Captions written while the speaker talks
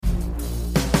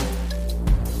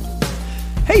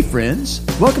Hey friends,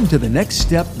 welcome to the Next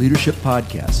Step Leadership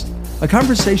Podcast, a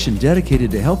conversation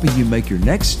dedicated to helping you make your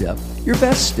next step your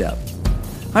best step.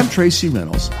 I'm Tracy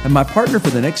Reynolds, and my partner for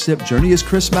the Next Step journey is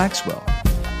Chris Maxwell.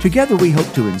 Together we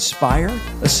hope to inspire,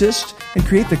 assist, and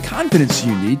create the confidence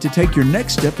you need to take your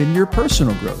next step in your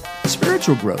personal growth,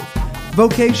 spiritual growth,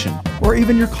 vocation, or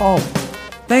even your calling.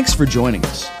 Thanks for joining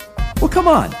us. Well, come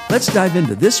on, let's dive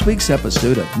into this week's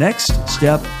episode of Next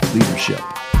Step Leadership.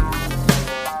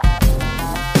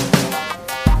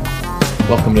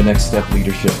 Welcome to Next Step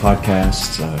Leadership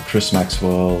Podcast. Chris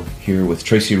Maxwell here with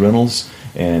Tracy Reynolds.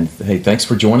 And hey, thanks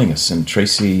for joining us. And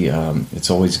Tracy, it's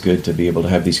always good to be able to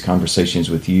have these conversations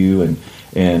with you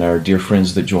and our dear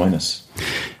friends that join us.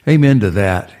 Amen to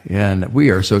that. And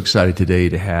we are so excited today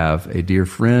to have a dear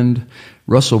friend,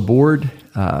 Russell Board.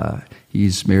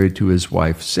 He's married to his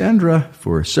wife, Sandra,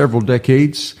 for several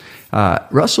decades.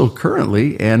 Russell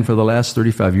currently, and for the last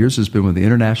 35 years, has been with the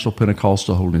International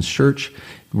Pentecostal Holiness Church,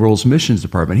 World's Missions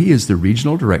Department. He is the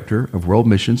Regional Director of World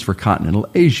Missions for Continental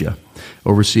Asia,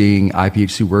 overseeing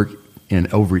IPHC work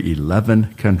in over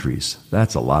 11 countries.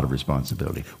 That's a lot of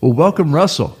responsibility. Well, welcome,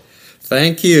 Russell.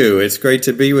 Thank you. It's great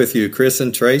to be with you, Chris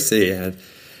and Tracy. And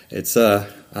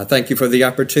I thank you for the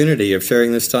opportunity of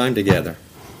sharing this time together.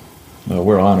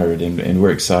 We're honored and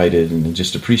we're excited and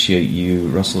just appreciate you.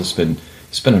 Russell, it's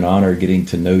been an honor getting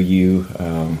to know you.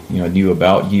 I knew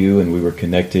about you, and we were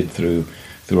connected through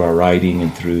our writing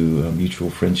and through mutual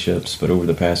friendships. But over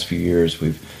the past few years,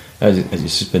 it's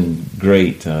just been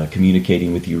great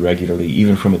communicating with you regularly,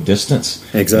 even from a distance.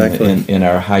 Exactly. In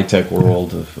our high-tech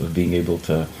world of being able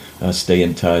to stay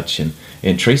in touch.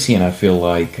 And Tracy and I feel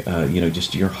like,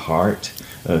 just your heart,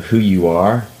 who you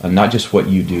are, not just what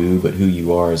you do, but who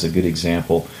you are is a good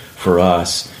example for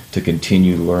us to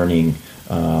continue learning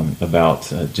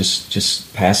about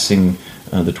just passing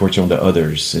the torch on to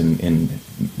others and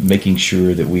making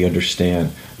sure that we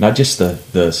understand not just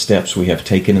the steps we have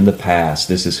taken in the past,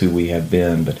 this is who we have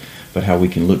been, but how we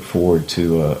can look forward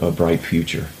to a bright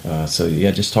future.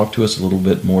 Just talk to us a little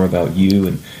bit more about you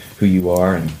and who you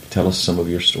are and tell us some of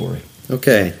your story.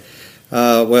 Okay.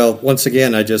 Well, once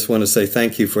again, I just want to say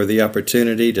thank you for the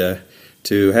opportunity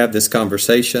to have this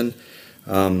conversation.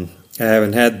 I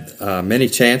haven't had many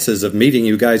chances of meeting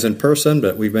you guys in person,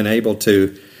 but we've been able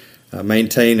to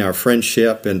maintain our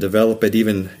friendship and develop it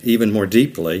even more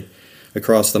deeply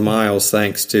across the miles,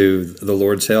 thanks to the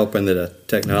Lord's help and the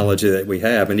technology that we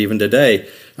have. And even today,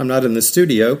 I'm not in the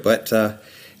studio, but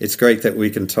it's great that we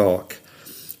can talk.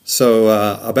 So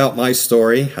about my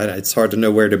story, it's hard to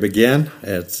know where to begin.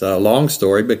 It's a long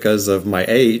story because of my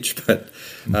age, but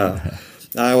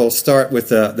I will start with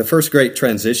the first great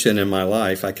transition in my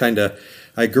life.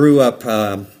 I grew up,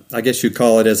 I guess you'd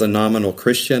call it as a nominal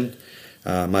Christian.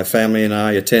 My family and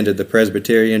I attended the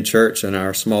Presbyterian Church in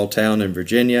our small town in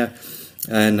Virginia,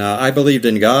 and I believed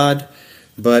in God,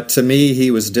 but to me, He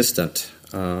was distant.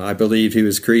 I believed He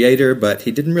was Creator, but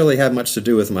He didn't really have much to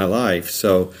do with my life,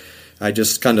 so I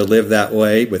just kind of lived that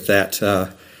way with that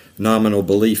nominal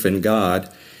belief in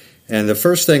God. And the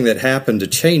first thing that happened to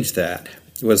change that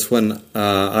was when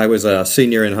I was a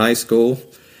senior in high school,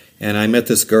 and I met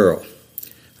this girl.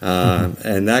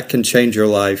 And that can change your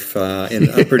life in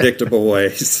unpredictable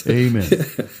ways. Amen.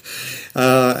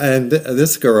 And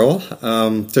this girl,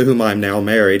 to whom I'm now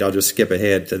married, I'll just skip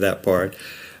ahead to that part.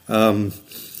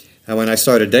 And when I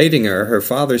started dating her, her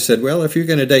father said, well, if you're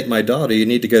going to date my daughter, you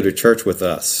need to go to church with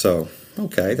us. So,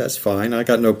 okay, that's fine. I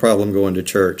got no problem going to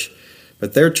church.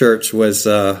 But their church was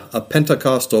a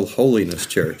Pentecostal holiness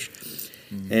church.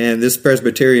 And this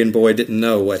Presbyterian boy didn't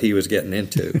know what he was getting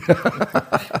into.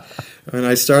 When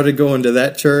I started going to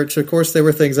that church, of course, there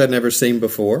were things I'd never seen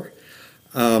before.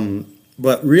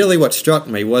 But really what struck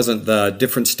me wasn't the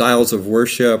different styles of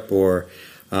worship or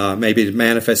maybe the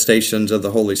manifestations of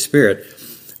the Holy Spirit.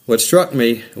 What struck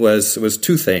me was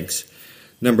two things.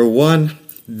 Number one,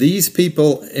 these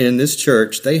people in this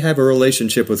church, they have a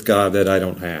relationship with God that I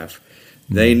don't have.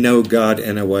 They know God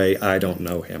in a way I don't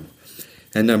know Him.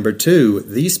 And number two,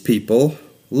 these people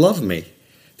love me.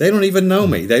 They don't even know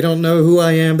me. They don't know who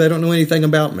I am. They don't know anything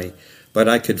about me. But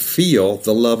I could feel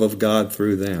the love of God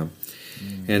through them.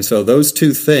 And so those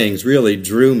two things really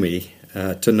drew me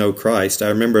to know Christ. I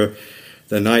remember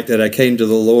the night that I came to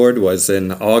the Lord was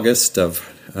in August of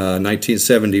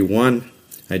 1971.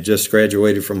 I just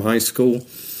graduated from high school.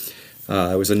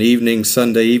 It was an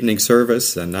Sunday evening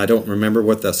service, and I don't remember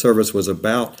what the service was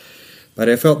about. But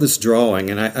I felt this drawing,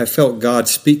 and I felt God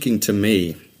speaking to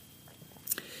me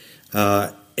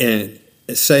and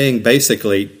saying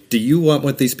basically, do you want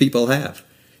what these people have?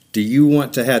 Do you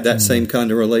want to have that same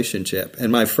kind of relationship? And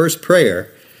my first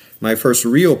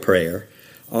real prayer,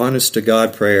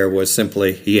 honest-to-God prayer was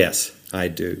simply, yes, I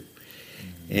do.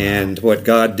 And what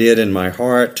God did in my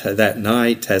heart that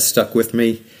night has stuck with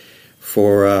me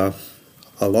for a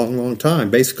long, long time.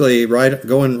 Basically,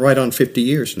 going right on 50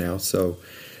 years now. So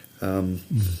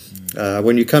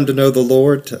when you come to know the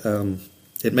Lord,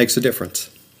 it makes a difference.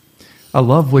 I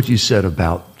love what you said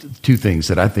about two things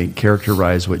that I think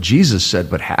characterize what Jesus said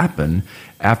would happen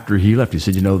after he left. He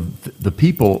said, the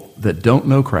people that don't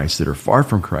know Christ, that are far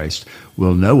from Christ,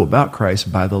 will know about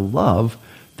Christ by the love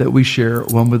that we share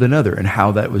one with another, and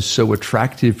how that was so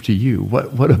attractive to you.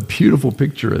 What a beautiful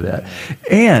picture of that.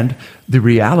 And the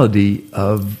reality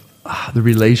of the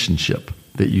relationship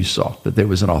that you saw, that there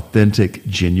was an authentic,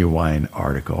 genuine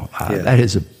article. That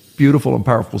is a beautiful and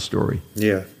powerful story.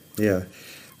 Yeah.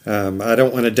 I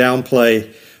don't want to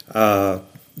downplay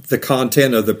the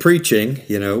content of the preaching.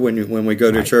 When we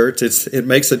go to church, it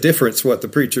makes a difference what the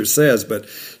preacher says, but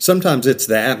sometimes it's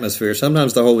the atmosphere.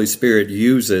 Sometimes the Holy Spirit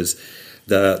uses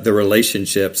the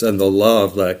relationships and the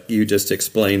love that you just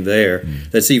explained there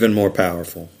that's even more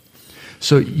powerful.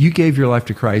 So you gave your life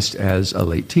to Christ as a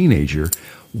late teenager.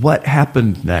 What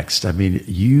happened next? I mean,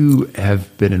 you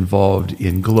have been involved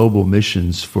in global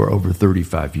missions for over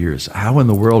 35 years. How in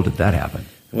the world did that happen?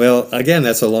 Well, again,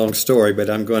 that's a long story, but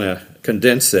I'm going to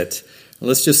condense it.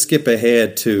 Let's just skip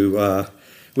ahead to,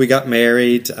 we got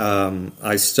married.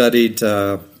 I studied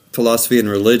philosophy and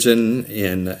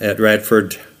religion at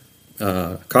Radford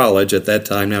College at that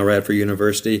time, now Radford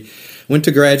University. Went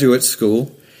to graduate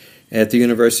school at the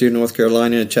University of North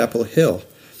Carolina at Chapel Hill,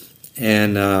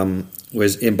 and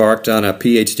was embarked on a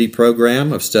PhD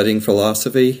program of studying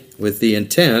philosophy with the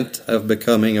intent of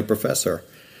becoming a professor.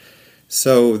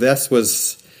 So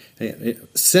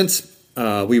since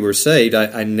we were saved,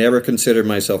 I never considered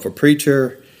myself a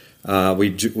preacher.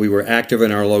 We were active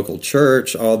in our local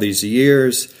church all these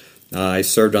years. I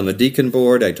served on the deacon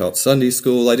board. I taught Sunday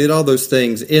school. I did all those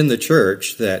things in the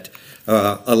church that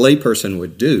a layperson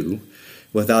would do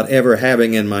without ever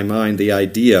having in my mind the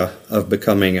idea of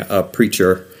becoming a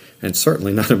preacher, and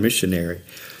certainly not a missionary.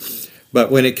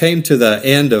 But when it came to the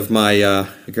end of my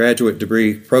graduate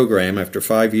degree program, after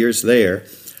 5 years there,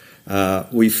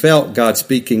 we felt God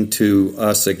speaking to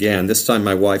us again, this time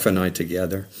my wife and I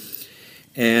together.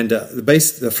 And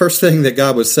the first thing that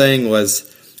God was saying was,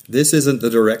 this isn't the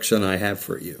direction I have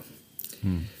for you.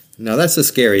 Now, that's a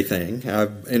scary thing.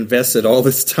 I've invested all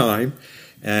this time,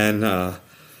 and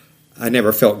I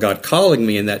never felt God calling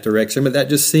me in that direction, but that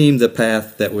just seemed the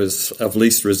path that was of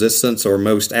least resistance or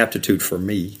most aptitude for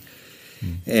me.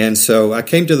 And so I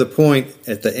came to the point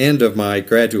at the end of my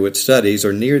graduate studies,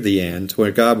 or near the end,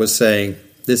 where God was saying,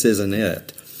 this isn't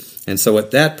it. And so at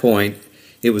that point,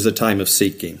 it was a time of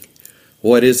seeking.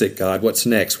 What is it, God? What's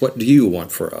next? What do you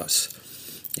want for us?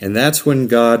 And that's when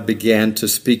God began to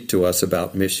speak to us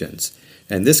about missions.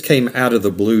 And this came out of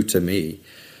the blue to me.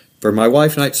 For my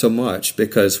wife, not so much,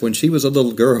 because when she was a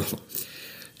little girl,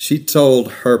 she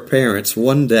told her parents,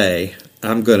 one day,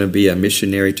 I'm going to be a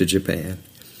missionary to Japan.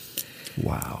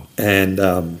 Wow.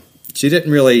 And she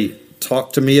didn't really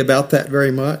talk to me about that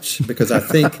very much, because I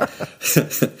think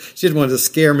she didn't want to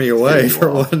scare me away,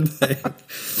 for one thing.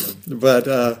 But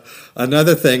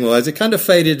another thing was, it kind of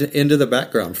faded into the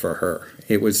background for her.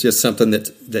 It was just something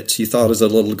that she thought as a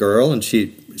little girl, and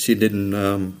she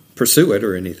didn't pursue it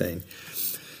or anything.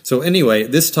 So anyway,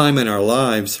 this time in our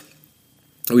lives,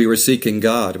 we were seeking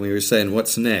God, and we were saying,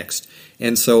 what's next?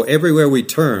 And so everywhere we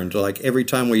turned, like every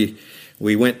time we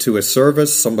went to a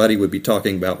service, somebody would be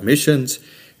talking about missions.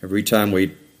 Every time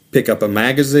we pick up a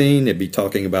magazine, it'd be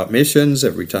talking about missions.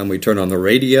 Every time we turn on the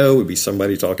radio, it'd be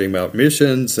somebody talking about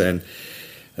missions. And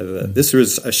this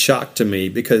was a shock to me,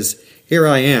 because here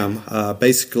I am,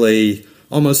 basically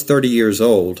almost 30 years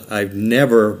old. I've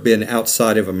never been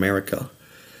outside of America.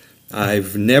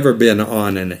 I've never been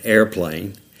on an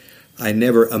airplane. I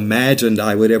never imagined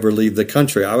I would ever leave the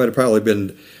country. I would have probably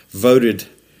been voted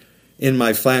in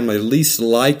my family least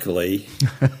likely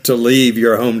to leave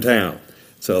your hometown.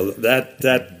 So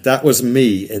that was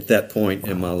me at that point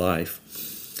in my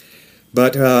life.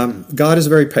 But God is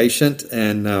very patient,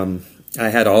 and I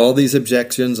had all these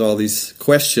objections, all these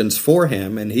questions for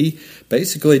him, and he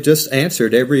basically just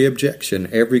answered every objection,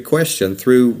 every question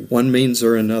through one means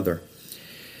or another.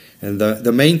 And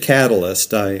the main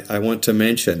catalyst I want to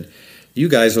mention, you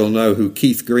guys will know who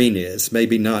Keith Green is.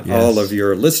 Maybe not all of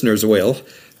your listeners will,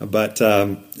 but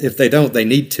if they don't, they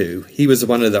need to. He was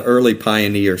one of the early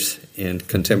pioneers in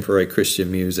contemporary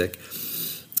Christian music,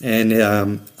 and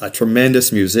a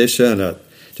tremendous musician,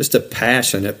 just a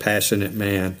passionate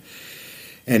man.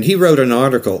 And he wrote an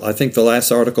article, I think the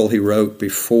last article he wrote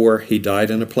before he died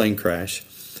in a plane crash,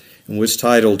 and was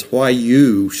titled, Why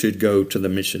You Should Go to the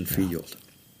Mission Field.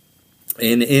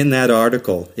 And in that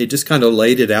article, it just kind of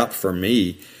laid it out for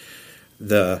me,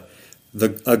 a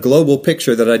global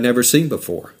picture that I'd never seen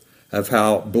before of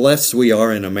how blessed we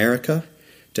are in America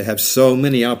to have so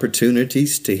many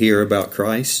opportunities to hear about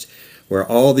Christ, where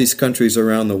all these countries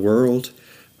around the world,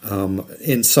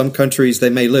 in some countries, they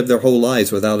may live their whole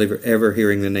lives without ever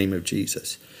hearing the name of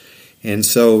Jesus. And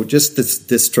so just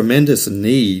this tremendous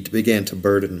need began to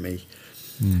burden me.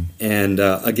 And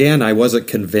again, I wasn't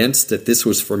convinced that this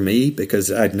was for me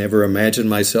because I'd never imagined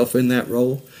myself in that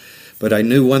role. But I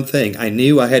knew one thing. I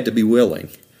knew I had to be willing.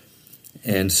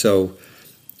 And so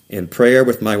in prayer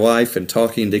with my wife and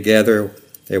talking together,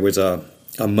 there was a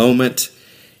moment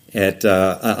at,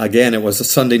 again, it was a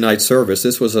Sunday night service.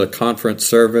 This was a conference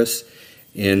service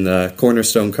in the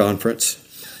Cornerstone Conference.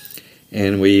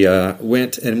 And we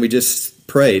went and we just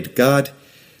prayed, God,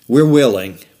 we're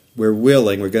willing. We're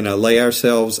willing. We're going to lay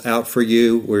ourselves out for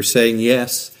you. We're saying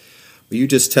yes. Will you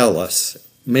just tell us?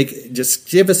 Just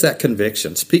give us that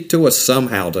conviction. Speak to us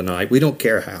somehow tonight. We don't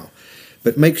care how.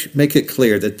 But make it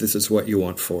clear that this is what you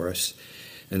want for us.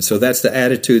 And so that's the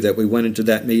attitude that we went into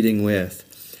that meeting with.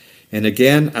 And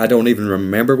again, I don't even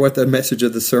remember what the message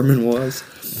of the sermon was.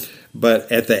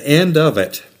 But at the end of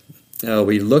it,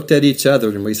 we looked at each other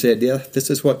and we said, yeah, this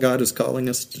is what God is calling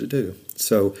us to do.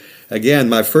 So again,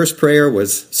 my first prayer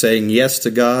was saying yes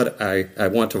to God. I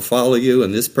want to follow you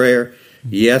in this prayer.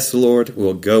 Yes, Lord,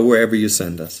 we'll go wherever you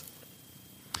send us.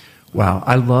 Wow,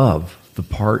 I love the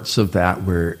parts of that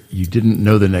where you didn't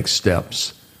know the next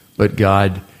steps, but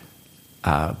God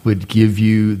would give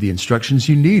you the instructions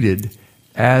you needed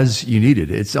as you needed.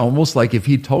 It's almost like if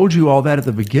he told you all that at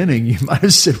the beginning, you might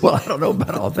have said, well, I don't know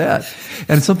about all that.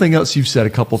 And something else you've said a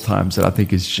couple times that I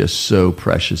think is just so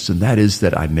precious, and that is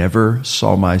that I never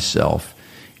saw myself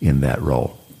in that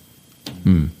role.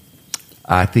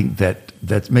 I think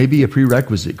that's maybe a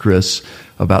prerequisite, Chris,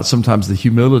 about sometimes the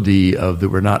humility of that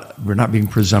we're not being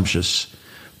presumptuous,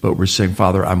 but we're saying,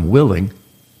 Father, I'm willing.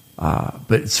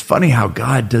 But it's funny how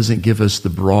God doesn't give us the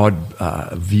broad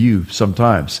view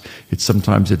sometimes.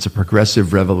 Sometimes it's a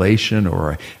progressive revelation,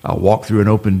 or I'll walk through an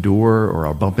open door, or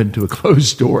I'll bump into a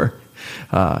closed door,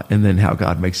 and then how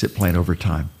God makes it plain over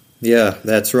time. Yeah,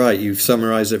 that's right. You've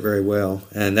summarized it very well.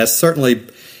 And that's certainly,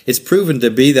 it's proven to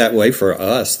be that way for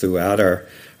us throughout our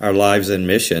lives and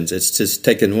missions. It's just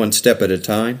taking one step at a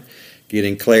time,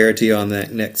 getting clarity on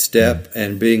that next step,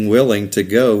 and being willing to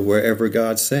go wherever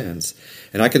God sends.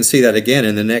 And I can see that again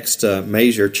in the next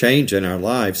major change in our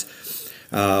lives.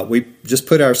 We just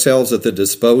put ourselves at the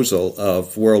disposal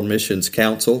of World Missions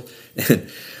Council.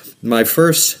 My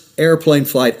first airplane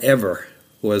flight ever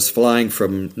was flying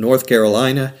from North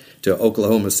Carolina to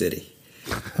Oklahoma City.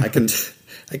 I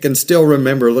can still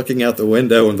remember looking out the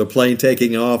window and the plane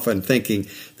taking off and thinking,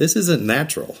 this isn't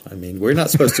natural. I mean, we're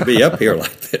not supposed to be up here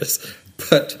like this.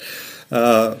 But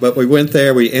we went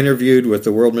there, we interviewed with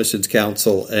the World Missions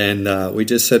Council, and we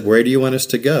just said, where do you want us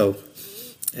to go?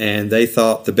 And they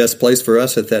thought the best place for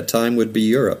us at that time would be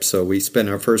Europe. So we spent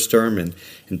our first term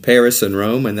in Paris and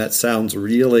Rome, and that sounds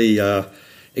really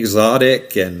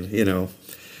exotic and,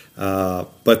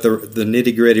 but the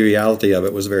nitty-gritty reality of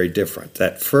it was very different.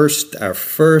 Our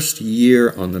first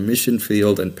year on the mission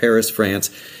field in Paris, France,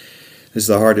 is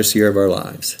the hardest year of our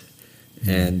lives.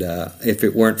 And if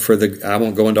it weren't for I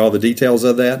won't go into all the details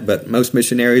of that, but most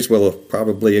missionaries will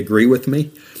probably agree with me.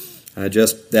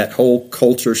 Just that whole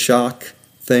culture shock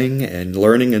thing and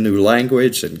learning a new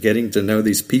language and getting to know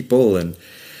these people and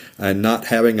not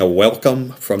having a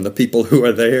welcome from the people who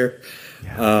are there.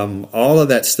 Yeah. All of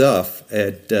that stuff,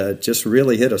 it just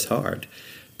really hit us hard.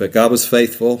 But God was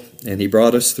faithful, and He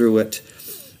brought us through it.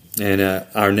 And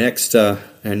our next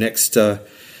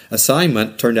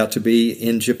assignment turned out to be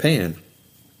in Japan,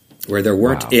 where there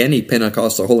weren't any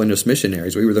Pentecostal Holiness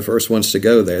missionaries. We were the first ones to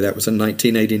go there. That was in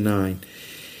 1989.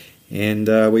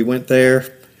 And we went there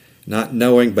not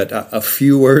knowing but a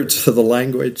few words of the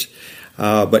language,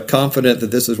 but confident that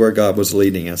this is where God was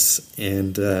leading us.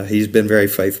 And He's been very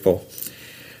faithful.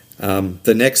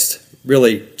 The next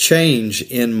really change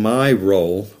in my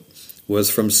role was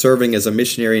from serving as a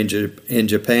missionary in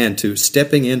Japan to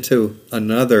stepping into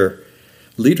another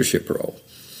leadership role.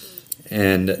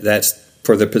 And that's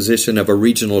for the position of a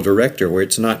regional director, where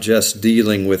it's not just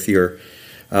dealing with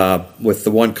with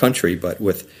the one country, but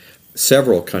with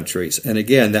several countries. And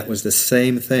again, that was the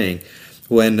same thing.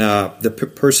 When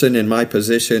the person in my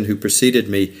position who preceded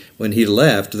me, when he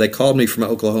left, they called me from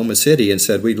Oklahoma City and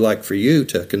said, we'd like for you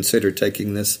to consider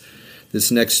taking this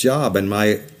next job. And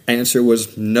my answer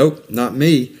was, nope, not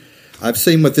me. I've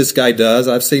seen what this guy does.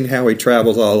 I've seen how he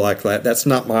travels all like that. That's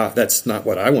not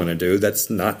what I want to do.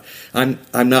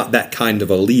 I'm not that kind of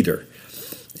a leader.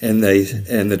 And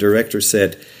the director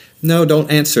said, no,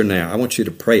 don't answer now. I want you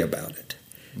to pray about it.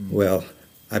 Well,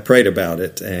 I prayed about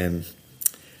it, and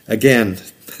again,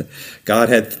 God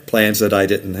had plans that I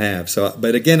didn't have.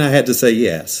 But again, I had to say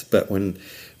yes. But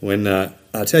when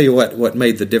I'll tell you what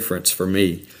made the difference for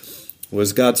me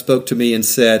was God spoke to me and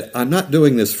said, I'm not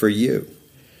doing this for you.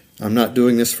 I'm not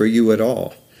doing this for you at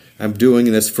all. I'm doing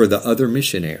this for the other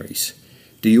missionaries.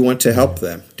 Do you want to help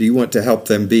them? Do you want to help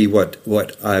them be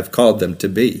what I've called them to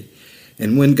be?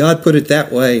 And when God put it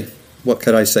that way, what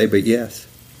could I say but yes?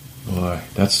 Boy,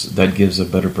 that gives a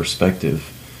better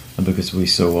perspective, because we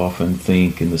so often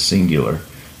think in the singular,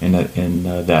 and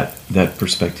that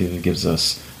perspective gives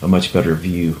us a much better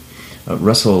view.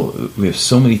 Russell, we have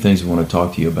so many things we want to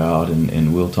talk to you about,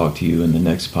 and we'll talk to you in the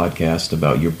next podcast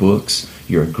about your books.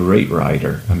 You're a great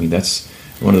writer. I mean, that's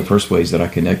one of the first ways that I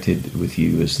connected with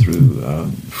you is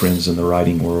through friends in the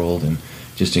writing world and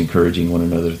just encouraging one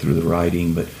another through the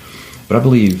writing. But I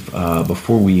believe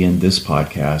before we end this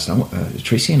podcast,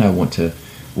 Tracy and I want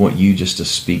you just to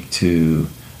speak to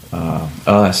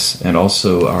us and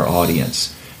also our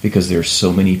audience, because there's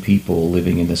so many people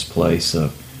living in this place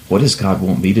of what does God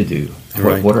want me to do?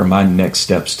 Right. What are my next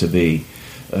steps to be?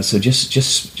 So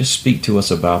just speak to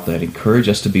us about that. Encourage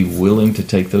us to be willing to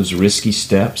take those risky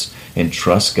steps and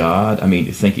trust God. I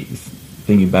mean,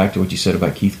 thinking back to what you said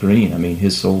about Keith Green, I mean,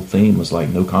 his whole theme was like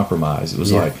no compromise. It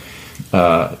was like,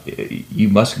 you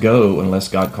must go unless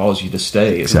God calls you to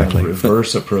stay. It's Exactly. a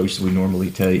reverse approach that we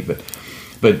normally take.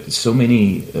 But so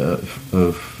many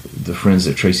of the friends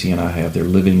that Tracy and I have, they're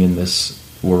living in this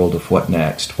world of what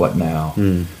next, what now.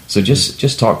 So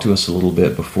just talk to us a little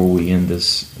bit before we end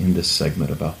this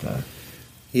segment about that.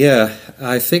 Yeah,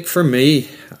 I think for me,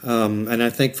 and I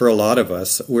think for a lot of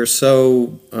us, we're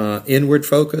so inward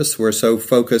focused. We're so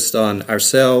focused on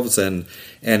ourselves and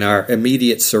our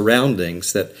immediate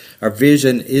surroundings that our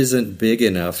vision isn't big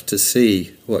enough to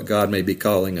see what God may be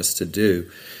calling us to do.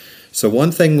 So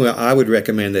one thing I would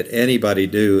recommend that anybody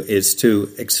do is to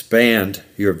expand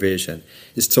your vision,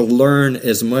 is to learn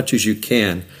as much as you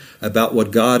can about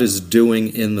what God is doing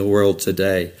in the world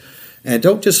today. And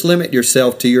don't just limit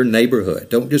yourself to your neighborhood.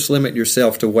 Don't just limit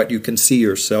yourself to what you can see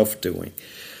yourself doing.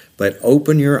 But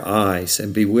open your eyes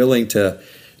and be willing to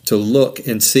look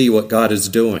and see what God is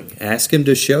doing. Ask Him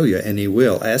to show you, and He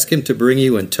will. Ask Him to bring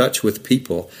you in touch with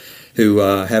people who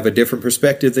have a different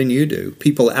perspective than you do.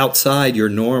 People outside your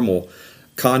normal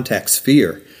contact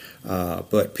sphere.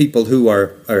 But people who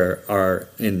are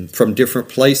from different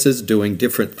places doing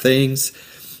different things.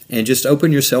 And just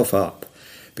open yourself up.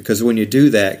 Because when you do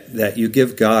that you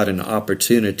give God an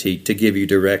opportunity to give you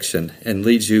direction and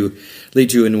lead you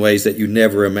in ways that you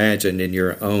never imagined in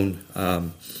your own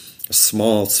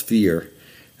small sphere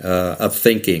of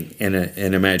thinking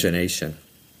and imagination.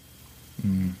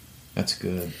 That's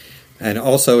good. And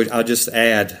also, I'll just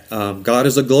add, God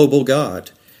is a global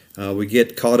God. We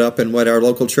get caught up in what our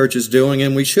local church is doing,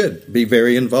 and we should be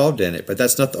very involved in it. But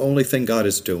that's not the only thing God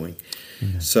is doing.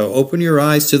 So open your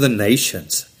eyes to the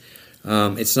nations.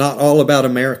 It's not all about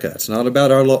America. It's not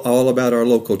about all about our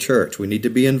local church. We need to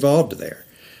be involved there,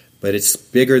 but it's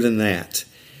bigger than that.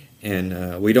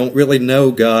 And we don't really know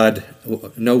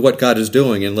what God is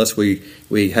doing unless we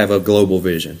have a global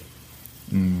vision.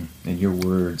 And your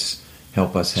words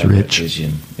help us have that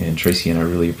vision. And Tracy and I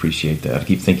really appreciate that. I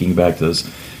keep thinking back to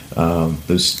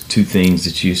those two things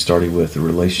that you started with: the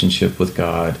relationship with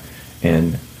God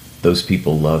and those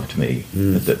people loved me.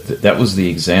 That was the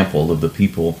example of the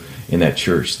people in that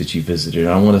church that you visited.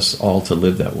 And I want us all to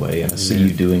live that way. And I see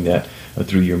you doing that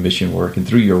through your mission work and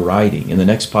through your writing. In the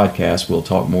next podcast, we'll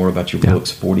talk more about your books,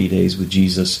 40 Days with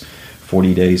Jesus,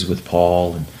 40 Days with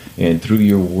Paul, and through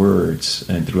your words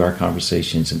and through our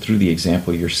conversations and through the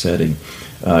example you're setting,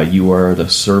 you are the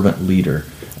servant leader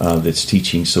that's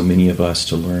teaching so many of us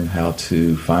to learn how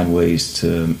to find ways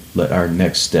to let our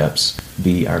next steps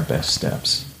be our best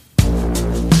steps.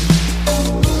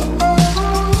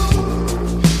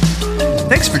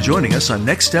 Thanks for joining us on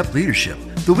Next Step Leadership,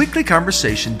 the weekly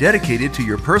conversation dedicated to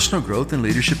your personal growth and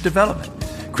leadership development.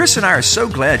 Chris and I are so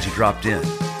glad you dropped in.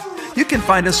 You can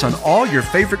find us on all your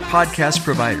favorite podcast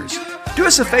providers. Do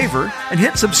us a favor and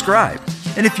hit subscribe.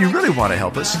 And if you really want to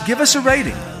help us, give us a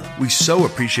rating. We so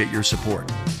appreciate your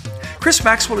support. Chris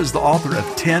Maxwell is the author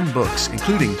of 10 books,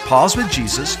 including Pause with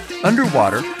Jesus,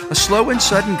 Underwater, A Slow and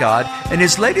Sudden God, and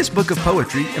his latest book of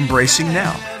poetry, Embracing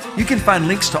Now. You can find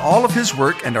links to all of his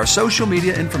work and our social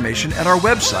media information at our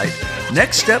website,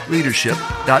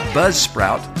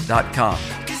 nextstepleadership.buzzsprout.com.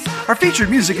 Our featured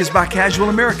music is by Casual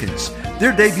Americans.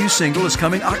 Their debut single is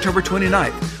coming October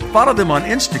 29th. Follow them on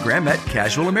Instagram at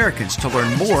Casual Americans to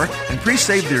learn more and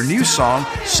pre-save their new song,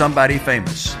 Somebody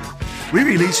Famous. We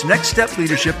release Next Step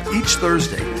Leadership each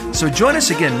Thursday, so join us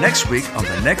again next week on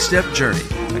The Next Step Journey,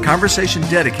 a conversation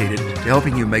dedicated to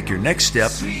helping you make your next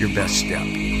step your best step.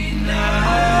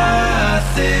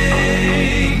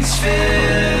 Things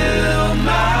fill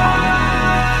my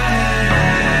head,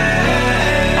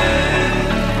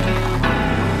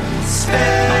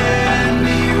 spin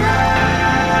me round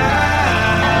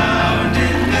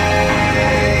and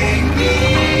make me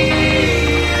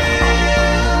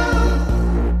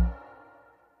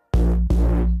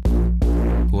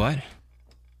ill. What?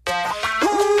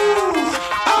 Ooh,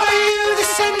 are you the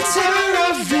center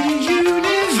of the universe?